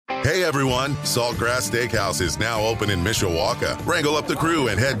Hey everyone, Saltgrass Steakhouse is now open in Mishawaka. Wrangle up the crew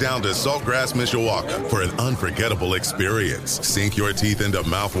and head down to Saltgrass Mishawaka for an unforgettable experience. Sink your teeth into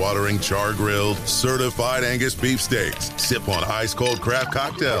mouth-watering char-grilled, certified Angus beef steaks. Sip on ice-cold craft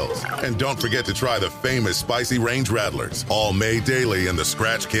cocktails. And don't forget to try the famous spicy range rattlers, all made daily in the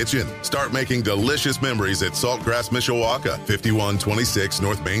Scratch Kitchen. Start making delicious memories at Saltgrass Mishawaka, 5126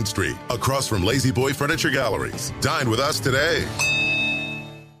 North Main Street, across from Lazy Boy Furniture Galleries. Dine with us today.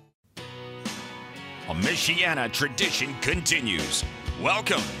 A Michiana tradition continues.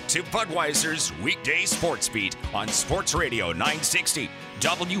 Welcome to Budweiser's weekday sports beat on Sports Radio 960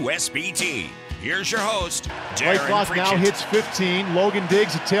 WSBT. Here's your host, Darren Play clock now hits 15. Logan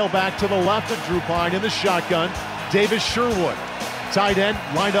Diggs, a tailback to the left of Drew Pine in the shotgun. Davis Sherwood, tight end,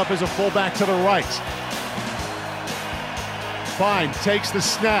 lined up as a fullback to the right. Pine takes the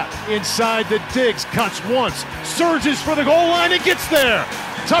snap inside the Diggs, cuts once, surges for the goal line and gets there.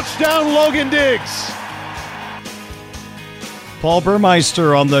 Touchdown, Logan Diggs. Paul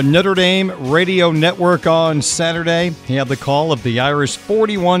Burmeister on the Notre Dame Radio Network on Saturday. He had the call of the Irish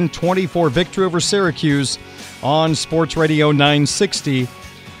 41-24 victory over Syracuse on Sports Radio 960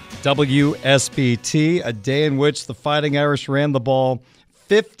 WSBT, a day in which the Fighting Irish ran the ball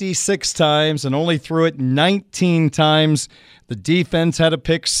 56 times and only threw it 19 times. The defense had a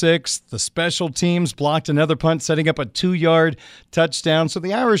pick six. The special teams blocked another punt, setting up a 2-yard touchdown. So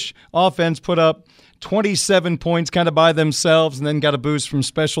the Irish offense put up 27 points kind of by themselves and then got a boost from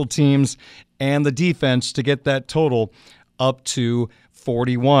special teams and the defense to get that total up to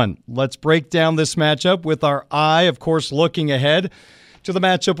 41. Let's break down this matchup with our eye, of course, looking ahead to the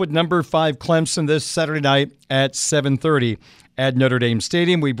matchup with number 5 Clemson this Saturday night at 7:30 at Notre Dame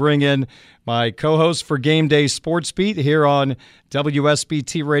Stadium. We bring in my co-host for Game Day Sports Beat here on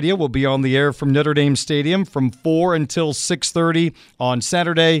WSBT Radio. We'll be on the air from Notre Dame Stadium from 4 until 6:30 on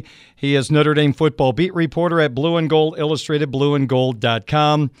Saturday. He is Notre Dame football beat reporter at Blue and Gold Illustrated,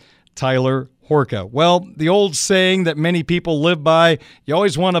 blueandgold.com, Tyler Horka. Well, the old saying that many people live by, you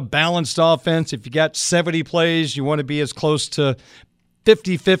always want a balanced offense. If you got 70 plays, you want to be as close to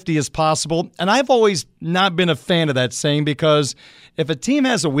 50-50 as possible. And I've always not been a fan of that saying because if a team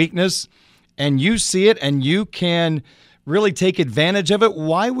has a weakness and you see it and you can really take advantage of it,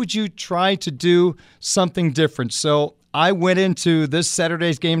 why would you try to do something different? So I went into this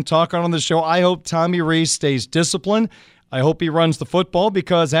Saturday's game talking on the show. I hope Tommy Rees stays disciplined. I hope he runs the football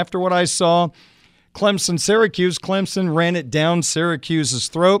because after what I saw, Clemson-Syracuse, Clemson ran it down Syracuse's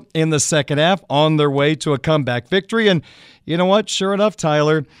throat in the second half on their way to a comeback victory. And you know what? Sure enough,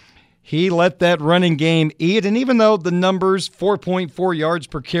 Tyler, he let that running game eat. And even though the numbers, 4.4 yards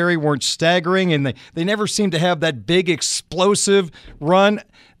per carry, weren't staggering and they never seemed to have that big explosive run,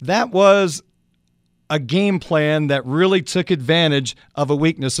 that was a game plan that really took advantage of a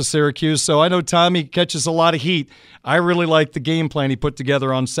weakness of Syracuse. So I know Tommy catches a lot of heat. I really like the game plan he put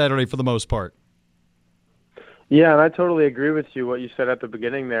together on Saturday for the most part. Yeah, and I totally agree with you, what you said at the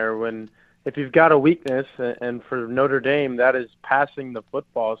beginning there. If you've got a weakness, and for Notre Dame, that is passing the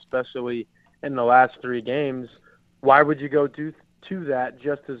football, especially in the last 3 games, why would you go to that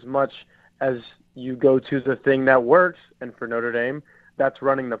just as much as you go to the thing that works? And for Notre Dame, that's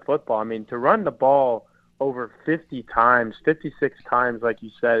running the football. I mean, to run the ball over 50 times, 56 times, like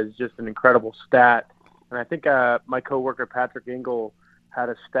you said, is just an incredible stat. And I think my coworker Patrick Ingle had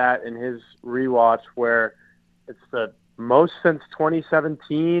a stat in his rewatch where it's the most since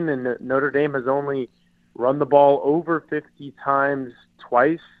 2017, and Notre Dame has only run the ball over 50 times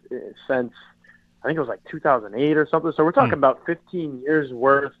twice since, I think it was like 2008 or something. So we're talking about 15 years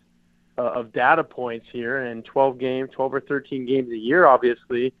worth of data points here in 12 or 13 games a year,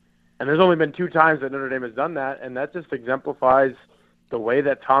 obviously. And there's only been 2 times that Notre Dame has done that, and that just exemplifies the way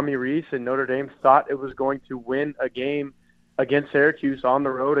that Tommy Rees and Notre Dame thought it was going to win a game against Syracuse on the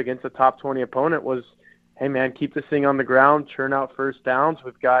road against a top 20 opponent was, hey, man, keep this thing on the ground, churn out first downs.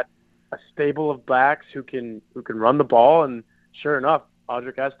 We've got a stable of backs who can run the ball. And sure enough,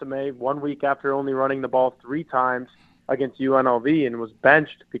 Audric Estime, 1 week after only running the ball 3 times against UNLV and was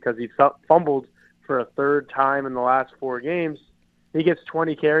benched because he fumbled for a 3rd time in the last 4 games, he gets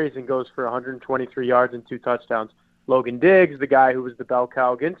 20 carries and goes for 123 yards and 2 touchdowns. Logan Diggs, the guy who was the bell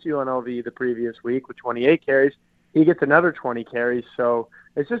cow against UNLV the previous week with 28 carries, he gets another 20 carries. So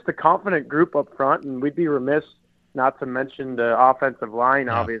it's just a confident group up front, and we'd be remiss not to mention the offensive line,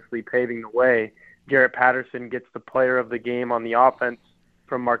 obviously paving the way. Garrett Patterson gets the player of the game on the offense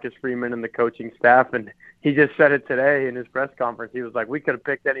from Marcus Freeman and the coaching staff, and he just said it today in his press conference. He was like, we could have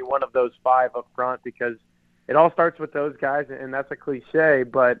picked any one of those 5 up front because it all starts with those guys, and that's a cliche,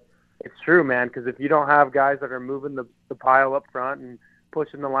 but it's true, man, because if you don't have guys that are moving the pile up front and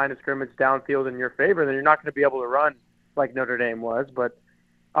pushing the line of scrimmage downfield in your favor, then you're not going to be able to run like Notre Dame was. But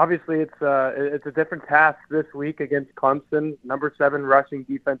obviously it's a different task this week against Clemson, number 7 rushing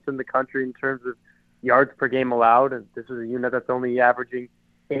defense in the country in terms of yards per game allowed. And this is a unit that's only averaging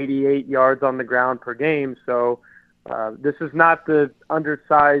 88 yards on the ground per game. So this is not the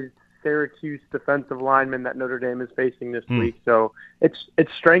undersized Syracuse defensive lineman that Notre Dame is facing this week. So it's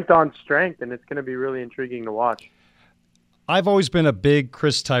strength on strength, and it's going to be really intriguing to watch. I've always been a big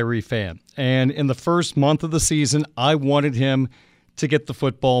Chris Tyree fan, and in the first month of the season, I wanted him to get the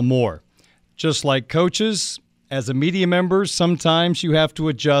football more. Just like coaches, as a media member, sometimes you have to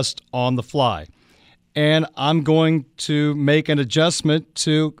adjust on the fly. And I'm going to make an adjustment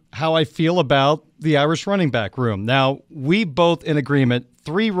to how I feel about the Irish running back room. Now, we both in agreement,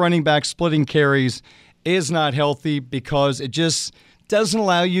 3 running back splitting carries is not healthy because it just doesn't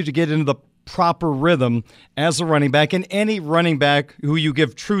allow you to get into the proper rhythm as a running back, and any running back who you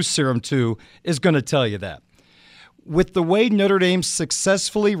give true serum to is going to tell you that. With the way Notre Dame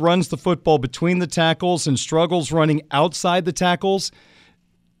successfully runs the football between the tackles and struggles running outside the tackles,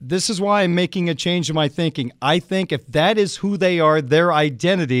 this is why I'm making a change in my thinking. I think if that is who they are, their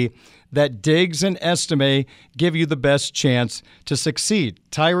identity, that Diggs and Estime give you the best chance to succeed.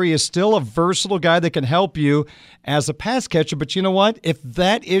 Tyree is still a versatile guy that can help you as a pass catcher, but you know what? If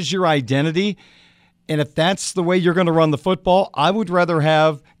that is your identity, and if that's the way you're going to run the football, I would rather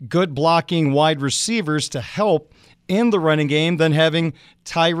have good blocking wide receivers to help in the running game than having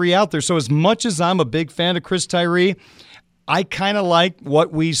Tyree out there. So as much as I'm a big fan of Chris Tyree, I kind of like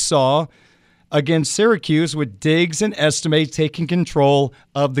what we saw against Syracuse with Diggs and Estime taking control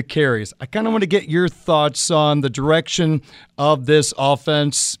of the carries. I kind of want to get your thoughts on the direction of this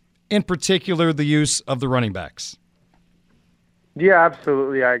offense, in particular the use of the running backs. Yeah,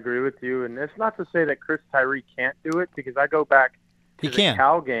 absolutely. I agree with you. And it's not to say that Chris Tyree can't do it, because I go back to the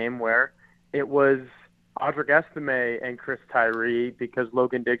Cal game where it was Audric Estime and Chris Tyree because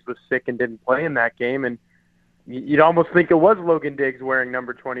Logan Diggs was sick and didn't play in that game. And you'd almost think it was Logan Diggs wearing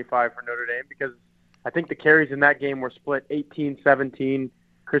number 25 for Notre Dame, because I think the carries in that game were split 18-17.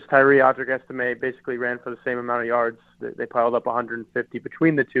 Chris Tyree, Audric Estime basically ran for the same amount of yards. They piled up 150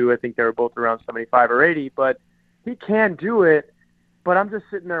 between the two. I think they were both around 75 or 80, but he can do it. But I'm just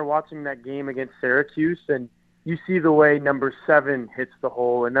sitting there watching that game against Syracuse, and you see the way number 7 hits the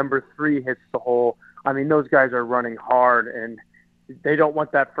hole and number 3 hits the hole. I mean, those guys are running hard, and they don't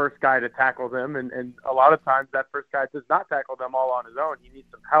want that first guy to tackle them, and a lot of times that first guy does not tackle them all on his own. He needs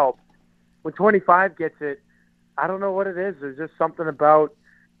some help. When 25 gets it, I don't know what it is. There's just something about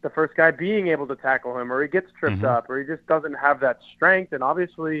the first guy being able to tackle him, or he gets tripped up, or he just doesn't have that strength. And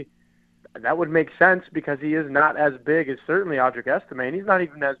obviously that would make sense because he is not as big as certainly Audric Estime, and he's not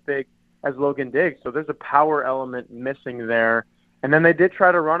even as big as Logan Diggs. So there's a power element missing there. And then they did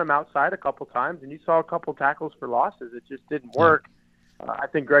try to run him outside a couple times, and you saw a couple tackles for losses. It just didn't work. I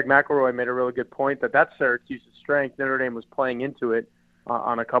think Greg McElroy made a really good point that that's Syracuse's strength. Notre Dame was playing into it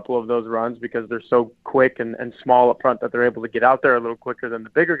on a couple of those runs because they're so quick and small up front that they're able to get out there a little quicker than the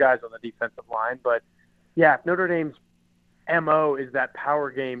bigger guys on the defensive line. But, yeah, if Notre Dame's MO is that power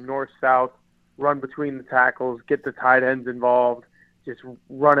game, north-south, run between the tackles, get the tight ends involved, just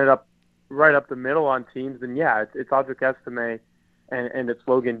run it up right up the middle on teams, then, yeah, it's Audric Estime and it's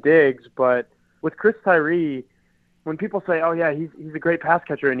Logan Diggs. But with Chris Tyree, when people say, oh, yeah, he's a great pass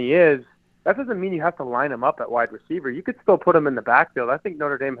catcher, and he is, that doesn't mean you have to line him up at wide receiver. You could still put him in the backfield. I think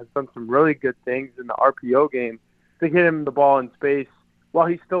Notre Dame has done some really good things in the RPO game to hit him the ball in space while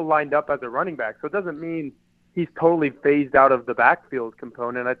he's still lined up as a running back. So it doesn't mean he's totally phased out of the backfield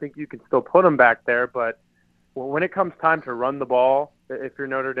component. I think you can still put him back there. But when it comes time to run the ball, if you're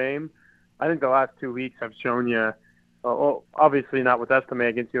Notre Dame, I think the last 2 weeks have shown you, obviously not with Estime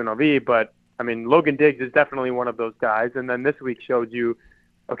against UNLV, but I mean, Logan Diggs is definitely one of those guys. And then this week showed you,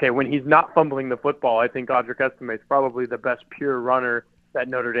 okay, when he's not fumbling the football, I think Audric Estime is probably the best pure runner that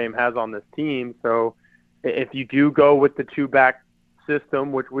Notre Dame has on this team. So if you do go with the two-back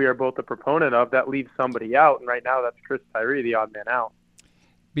system, which we are both a proponent of, that leaves somebody out. And right now that's Chris Tyree, the odd man out.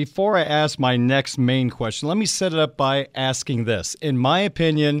 Before I ask my next main question, let me set it up by asking this. In my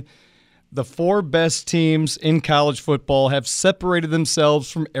opinion, the 4 best teams in college football have separated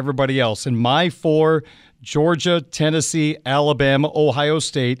themselves from everybody else. And my 4, Georgia, Tennessee, Alabama, Ohio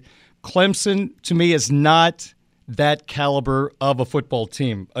State. Clemson, to me, is not that caliber of a football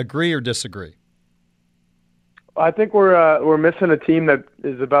team. Agree or disagree? I think we're missing a team that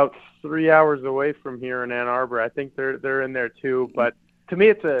is about 3 hours away from here in Ann Arbor. I think they're in there too. But to me,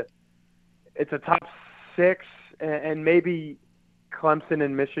 it's a top 6, and maybe Clemson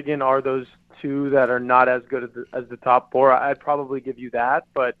and Michigan are those two that are not as good as the top four. I'd probably give you that,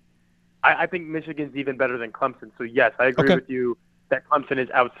 but I think Michigan's even better than Clemson. So, yes, I agree with you that Clemson is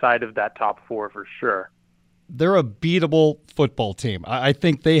outside of that top four for sure. They're a beatable football team. I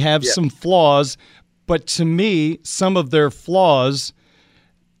think they have some flaws, but to me, some of their flaws,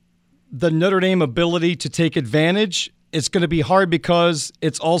 the Notre Dame ability to take advantage, it's going to be hard because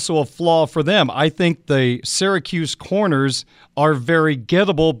it's also a flaw for them. I think the Syracuse corners are very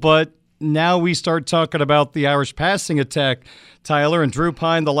gettable, but now we start talking about the Irish passing attack, Tyler, and Drew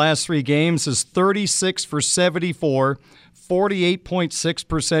Pyne the last 3 games is 36 for 74,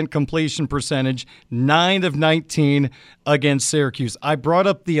 48.6% completion percentage, 9 of 19 against Syracuse. I brought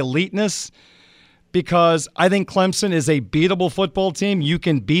up the eliteness because I think Clemson is a beatable football team. You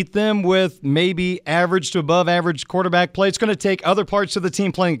can beat them with maybe average to above average quarterback play. It's going to take other parts of the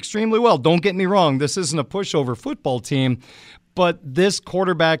team playing extremely well. Don't get me wrong. This isn't a pushover football team, but this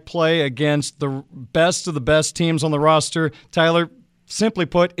quarterback play against the best of the best teams on the roster, Tyler, simply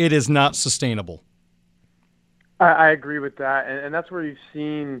put, it is not sustainable. I agree with that, and that's where you've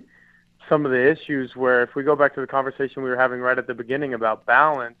seen some of the issues where if we go back to the conversation we were having right at the beginning about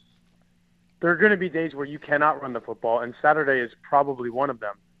balance, there are going to be days where you cannot run the football, and Saturday is probably one of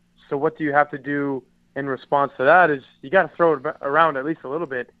them. So what do you have to do in response to that is you got to throw it around at least a little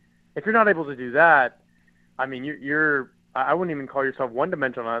bit. If you're not able to do that, I mean, I wouldn't even call yourself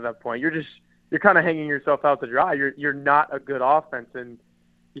one-dimensional at that point. You're kind of hanging yourself out to dry. You're not a good offense, and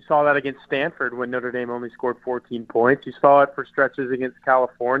you saw that against Stanford when Notre Dame only scored 14 points. You saw it for stretches against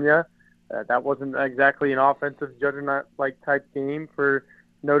California. That wasn't exactly an offensive juggernaut-like type game for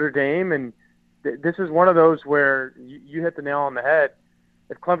Notre Dame, and this is one of those where you hit the nail on the head.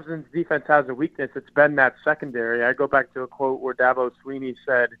 If Clemson's defense has a weakness, it's been that secondary. I go back to a quote where Dabo Swinney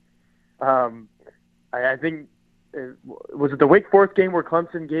said, I think, was it the Wake Forest game where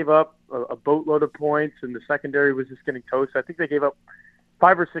Clemson gave up a boatload of points and the secondary was just getting toast? I think they gave up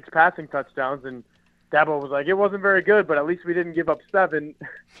 5 or 6 passing touchdowns, and Dabo was like, it wasn't very good, but at least we didn't give up 7.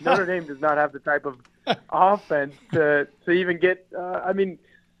 Notre Dame does not have the type of offense to even get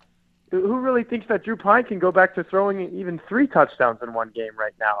who really thinks that Drew Pyne can go back to throwing even 3 touchdowns in one game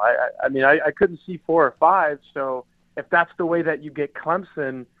right now? I couldn't see 4 or 5, so if that's the way that you get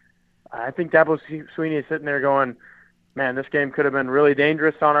Clemson, I think Dabo Swinney is sitting there going, man, this game could have been really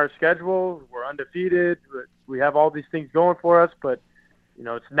dangerous on our schedule. We're undefeated. We have all these things going for us, but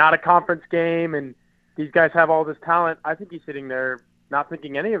it's not a conference game, and these guys have all this talent. I think he's sitting there not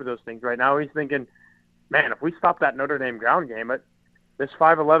thinking any of those things right now. He's thinking, man, if we stop that Notre Dame ground game, this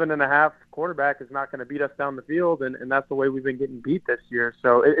 5'11 and a half quarterback is not going to beat us down the field, and that's the way we've been getting beat this year.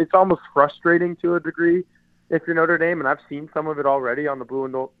 So it's almost frustrating to a degree if you're Notre Dame, and I've seen some of it already on the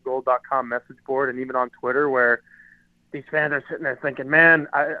blueandgold.com message board and even on Twitter where these fans are sitting there thinking, man,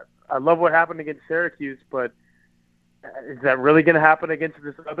 I love what happened against Syracuse, but is that really going to happen against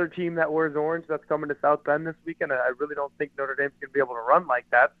this other team that wears orange that's coming to South Bend this weekend? I really don't think Notre Dame's going to be able to run like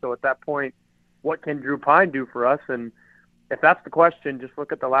that. So at that point, what can Drew Pyne do for us? And if that's the question, just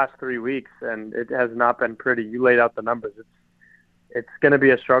look at the last 3 weeks, and it has not been pretty. You laid out the numbers. It's going to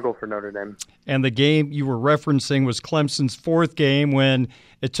be a struggle for Notre Dame. And the game you were referencing was Clemson's 4th game when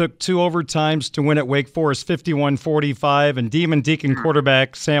it took 2 overtimes to win at Wake Forest 51-45, and Demon Deacon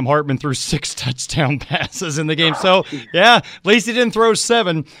quarterback Sam Hartman threw 6 touchdown passes in the game. So, yeah, at least he didn't throw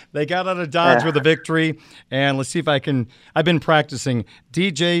 7. They got out of Dodge with a victory. And let's see if I've been practicing.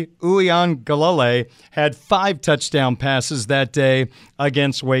 DJ Uiagalelei had 5 touchdown passes that day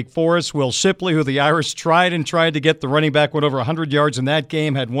against Wake Forest. Will Shipley, who the Irish tried to get the running back, went over 100 yards in that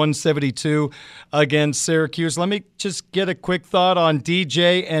game, had 172 against Syracuse. Let me just get a quick thought on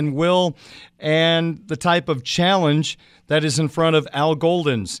DJ and Will and the type of challenge that is in front of Al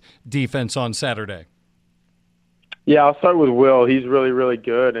Golden's defense on Saturday. Yeah, I'll start with Will. He's really, really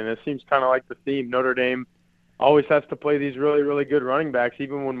good, and it seems kind of like the theme. Notre Dame always has to play these really, really good running backs.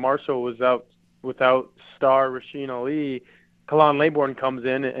 Even when Marshall was out without star Rasheen Ali, Kalon Laybourne comes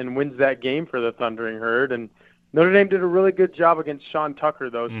in and wins that game for the Thundering Herd. And Notre Dame did a really good job against Sean Tucker,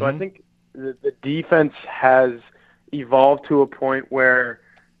 though. So I think the defense has evolved to a point where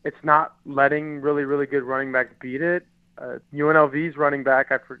it's not letting really, really good running backs beat it. UNLV's running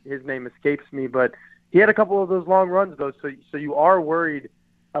back, his name escapes me, but he had a couple of those long runs, though. So you are worried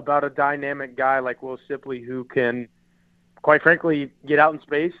about a dynamic guy like Will Shipley who can, quite frankly, get out in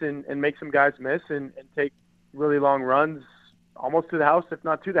space and make some guys miss and take really long runs almost to the house, if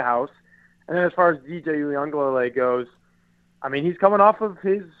not to the house. And then as far as DJ Uiagalelei goes, I mean, he's coming off of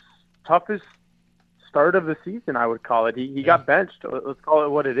his toughest start of the season, I would call it. He got benched, let's call it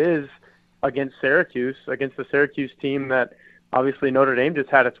what it is, against Syracuse, against the Syracuse team that obviously Notre Dame just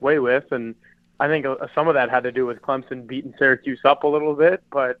had its way with. And I think some of that had to do with Clemson beating Syracuse up a little bit,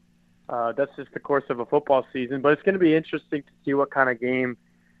 but that's just the course of a football season. But it's going to be interesting to see what kind of game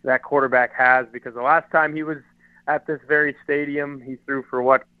that quarterback has, because the last time he was at this very stadium, he threw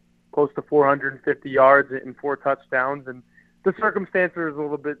for close to 450 yards and 4 touchdowns. And the circumstances are a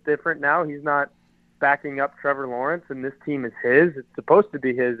little bit different now. He's not backing up Trevor Lawrence, and this team is his. It's supposed to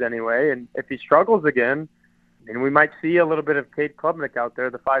be his anyway. And if he struggles again, then we might see a little bit of Cade Klubnik out there,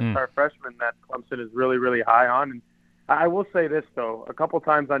 the 5-star freshman that Clemson is really, really high on. And I will say this, though. A couple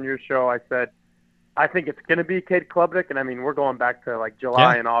times on your show I said, I think it's going to be Cade Klubnik. And, I mean, we're going back to like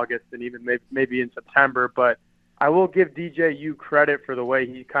July and August and even maybe in September. But I will give DJU credit for the way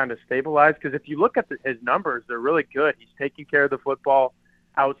he kind of stabilized, because if you look at his numbers, they're really good. He's taking care of the football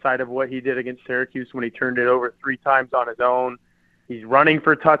outside of what he did against Syracuse when he turned it over 3 times on his own. He's running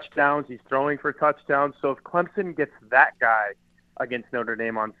for touchdowns. He's throwing for touchdowns. So if Clemson gets that guy against Notre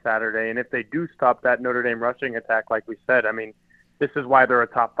Dame on Saturday, and if they do stop that Notre Dame rushing attack, like we said, I mean, this is why they're a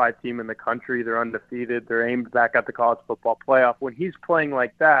top 5 team in the country. They're undefeated. They're aimed back at the college football playoff. When he's playing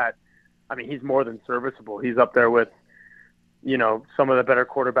like that, I mean, he's more than serviceable. He's up there with, some of the better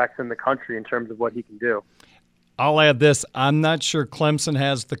quarterbacks in the country in terms of what he can do. I'll add this. I'm not sure Clemson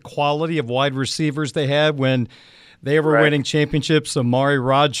has the quality of wide receivers they had when they were winning championships. Amari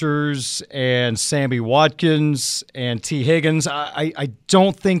Rodgers and Sammy Watkins and T. Higgins. I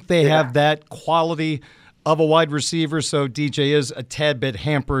don't think they have that quality of a wide receiver, so DJ is a tad bit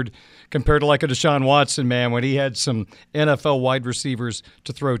hampered compared to like a Deshaun Watson, man, when he had some NFL wide receivers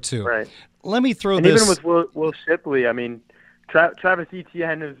to throw to. Right. Let me throw and this. Even with Will Shipley, I mean, Travis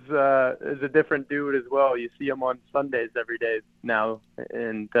Etienne is a different dude as well. You see him on Sundays every day now,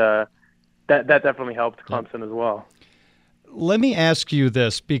 and that definitely helped Clemson as well. Let me ask you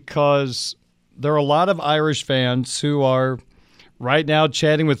this, because there are a lot of Irish fans who are right now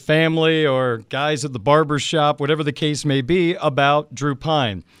chatting with family or guys at the barber shop, whatever the case may be, about Drew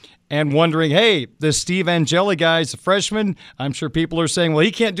Pyne and wondering, hey, this Steve Angeli guy is a freshman. I'm sure people are saying, well,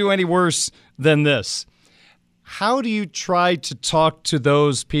 he can't do any worse than this. How do you try to talk to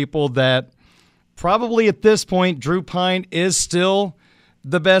those people that probably at this point Drew Pyne is still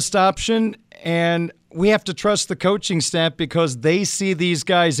the best option, and we have to trust the coaching staff because they see these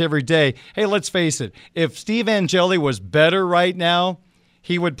guys every day? Hey, let's face it. If Steve Angeli was better right now,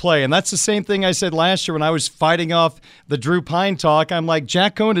 he would play. And that's the same thing I said last year when I was fighting off the Drew Pyne talk. I'm like,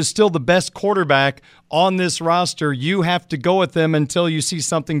 Jack Coan is still the best quarterback on this roster. You have to go with him until you see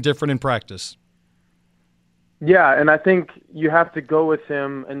something different in practice. Yeah, and I think you have to go with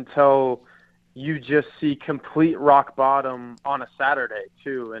him until you just see complete rock bottom on a Saturday,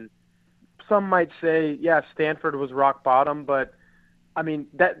 too. And some might say, yeah, Stanford was rock bottom, but I mean,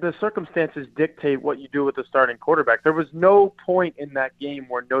 that the circumstances dictate what you do with the starting quarterback. There was no point in that game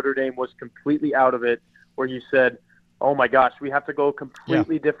where Notre Dame was completely out of it, where you said, "Oh my gosh, we have to go a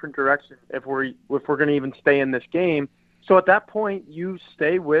completely different direction if we're going to even stay in this game." So at that point, you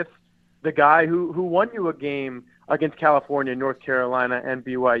stay with the guy who won you a game against California, North Carolina, and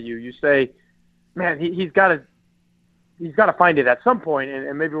BYU. You say, "Man, he's got to find it at some point,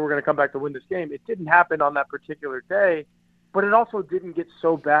 and maybe we're going to come back to win this game." It didn't happen on that particular day. But it also didn't get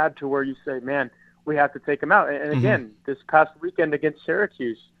so bad to where you say, man, we have to take him out. And again, this past weekend against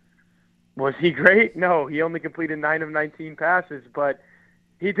Syracuse, was he great? No, he only completed 9 of 19 passes, but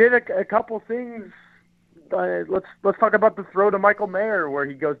he did a couple things. Let's talk about the throw to Michael Mayer where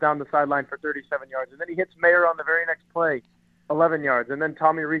he goes down the sideline for 37 yards, and then he hits Mayer on the very next play, 11 yards, and then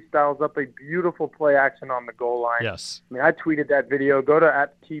Tommy Rees dials up a beautiful play action on the goal line. Yes. I mean, I tweeted that video. Go to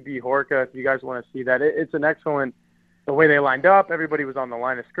 @TB Horka if you guys want to see that. It's an excellent. The way they lined up, everybody was on the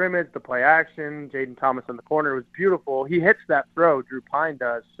line of scrimmage, the play action, Jaden Thomas in the corner was beautiful. He hits that throw, Drew Pyne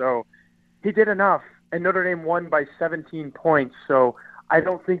does, so he did enough. And Notre Dame won by 17 points, so I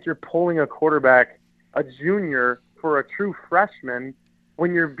don't think you're pulling a quarterback, a junior, for a true freshman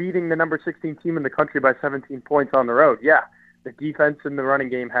when you're beating the number 16 team in the country by 17 points on the road. Yeah, the defense and the running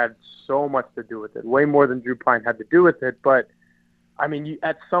game had so much to do with it, way more than Drew Pyne had to do with it, but I mean,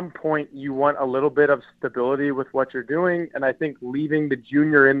 at some point, you want a little bit of stability with what you're doing, and I think leaving the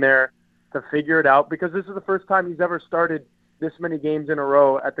junior in there to figure it out, because this is the first time he's ever started this many games in a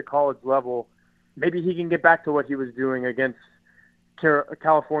row at the college level. Maybe he can get back to what he was doing against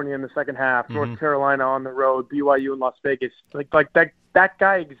California in the second half, North Carolina on the road, BYU in Las Vegas. Like that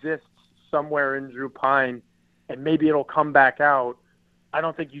guy exists somewhere in Drew Pyne, and maybe it'll come back out. I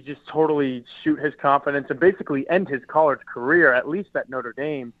don't think you just totally shoot his confidence and basically end his college career, at least at Notre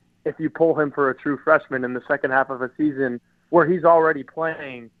Dame, if you pull him for a true freshman in the second half of a season where he's already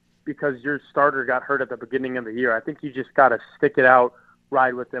playing because your starter got hurt at the beginning of the year. I think you just got to stick it out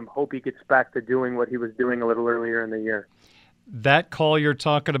ride with him. Hope he gets back to doing what he was doing a little earlier in the year. That call you're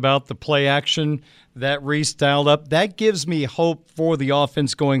talking about, the play action that Reese dialed up, that gives me hope for the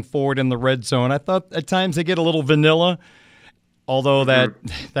offense going forward in the red zone. I thought at times they get a little vanilla, although that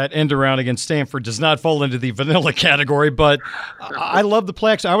end around against Stanford does not fall into the vanilla category. But I love the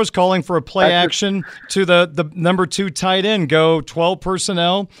play action. I was calling for a play action to the number 2 tight end. Go 12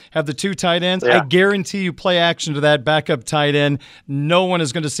 personnel, have the 2 tight ends. Yeah. I guarantee you play action to that backup tight end. No one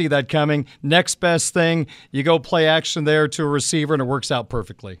is going to see that coming. Next best thing, you go play action there to a receiver, and it works out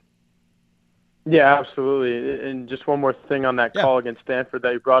perfectly. Yeah, absolutely. And just one more thing on that call against Stanford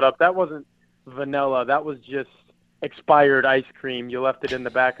that you brought up. That wasn't vanilla. That was just expired ice cream. You left it in the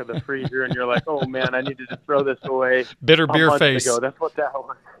back of the freezer, and you're like, oh, man, I needed to throw this away. Bitter beer face. Ago. That's what that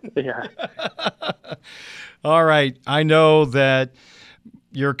was. Yeah. All right. I know that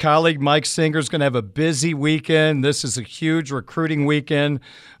your colleague Mike Singer is going to have a busy weekend. This is a huge recruiting weekend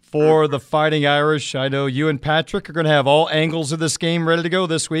for the Fighting Irish. I know you and Patrick are going to have all angles of this game ready to go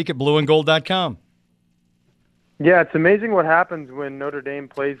this week at blueandgold.com. Yeah, it's amazing what happens when Notre Dame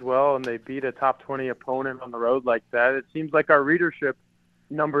plays well and they beat a top 20 opponent on the road like that. It seems like our readership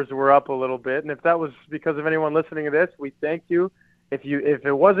numbers were up a little bit, and if that was because of anyone listening to this, we thank you. If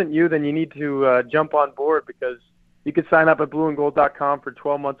it wasn't you, then you need to jump on board, because you can sign up at blueandgold.com for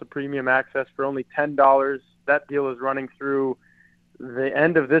 12 months of premium access for only $10. That deal is running through the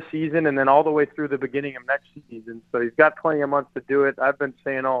end of this season and then all the way through the beginning of next season. So he's got plenty of months to do it. I've been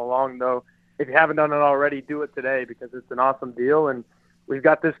saying all along, though, if you haven't done it already, do it today, because it's an awesome deal. And we've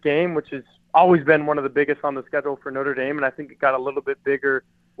got this game, which has always been one of the biggest on the schedule for Notre Dame, and I think it got a little bit bigger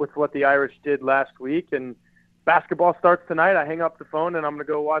with what the Irish did last week. And basketball starts tonight. I hang up the phone, and I'm going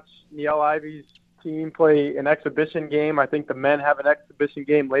to go watch Niele Ivey's team play an exhibition game. I think the men have an exhibition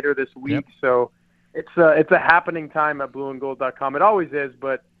game later this week. Yep. So it's a happening time at blueandgold.com. It always is,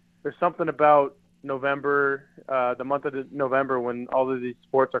 but there's something about November, the month of November, when all of these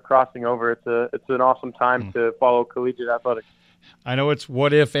sports are crossing over. It's an awesome time to follow collegiate athletics. I know it's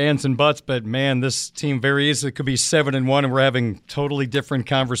what if, ands, and buts, but man, this team very easily could be 7-1, and we're having totally different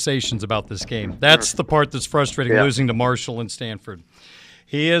conversations about this game. That's the part that's frustrating, losing to Marshall and Stanford.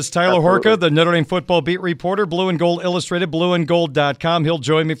 He is Tyler Horka, the Notre Dame football beat reporter, Blue and Gold Illustrated, blueandgold.com. He'll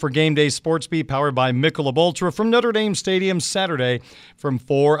join me for Game Day Sports Beat, powered by Michelob Ultra, from Notre Dame Stadium Saturday from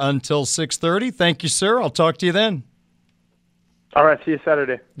 4 until 6:30. Thank you, sir. I'll talk to you then. All right, see you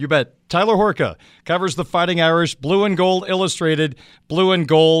Saturday. You bet. Tyler Horka covers the Fighting Irish, Blue and Gold Illustrated,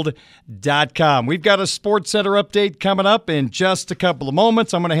 blueandgold.com. We've got a SportsCenter update coming up in just a couple of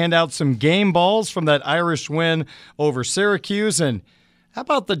moments. I'm going to hand out some game balls from that Irish win over Syracuse. And how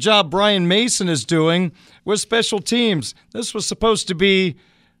about the job Brian Mason is doing with special teams? This was supposed to be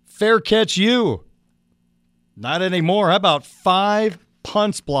fair catch you. Not anymore. How about 5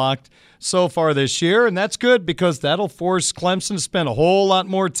 punts blocked so far this year? And that's good, because that'll force Clemson to spend a whole lot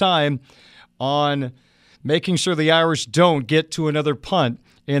more time on making sure the Irish don't get to another punt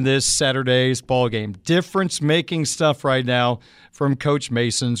in this Saturday's ball game. Difference-making stuff right now from Coach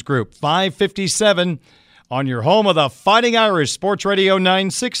Mason's group. 5:57 on your home of the Fighting Irish, Sports Radio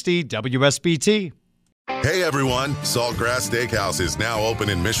 960 WSBT. Hey everyone, Saltgrass Steakhouse is now open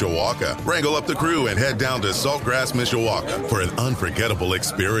in Mishawaka. Wrangle up the crew and head down to Saltgrass Mishawaka for an unforgettable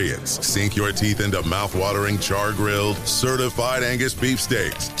experience. Sink your teeth into mouth-watering char-grilled, certified Angus beef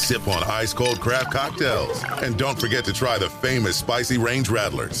steaks. Sip on ice-cold craft cocktails. And don't forget to try the famous spicy range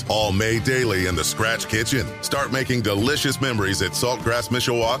rattlers, all made daily in the Scratch Kitchen. Start making delicious memories at Saltgrass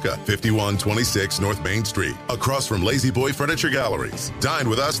Mishawaka, 5126 North Main Street, across from Lazy Boy Furniture Galleries. Dine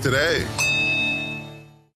with us today.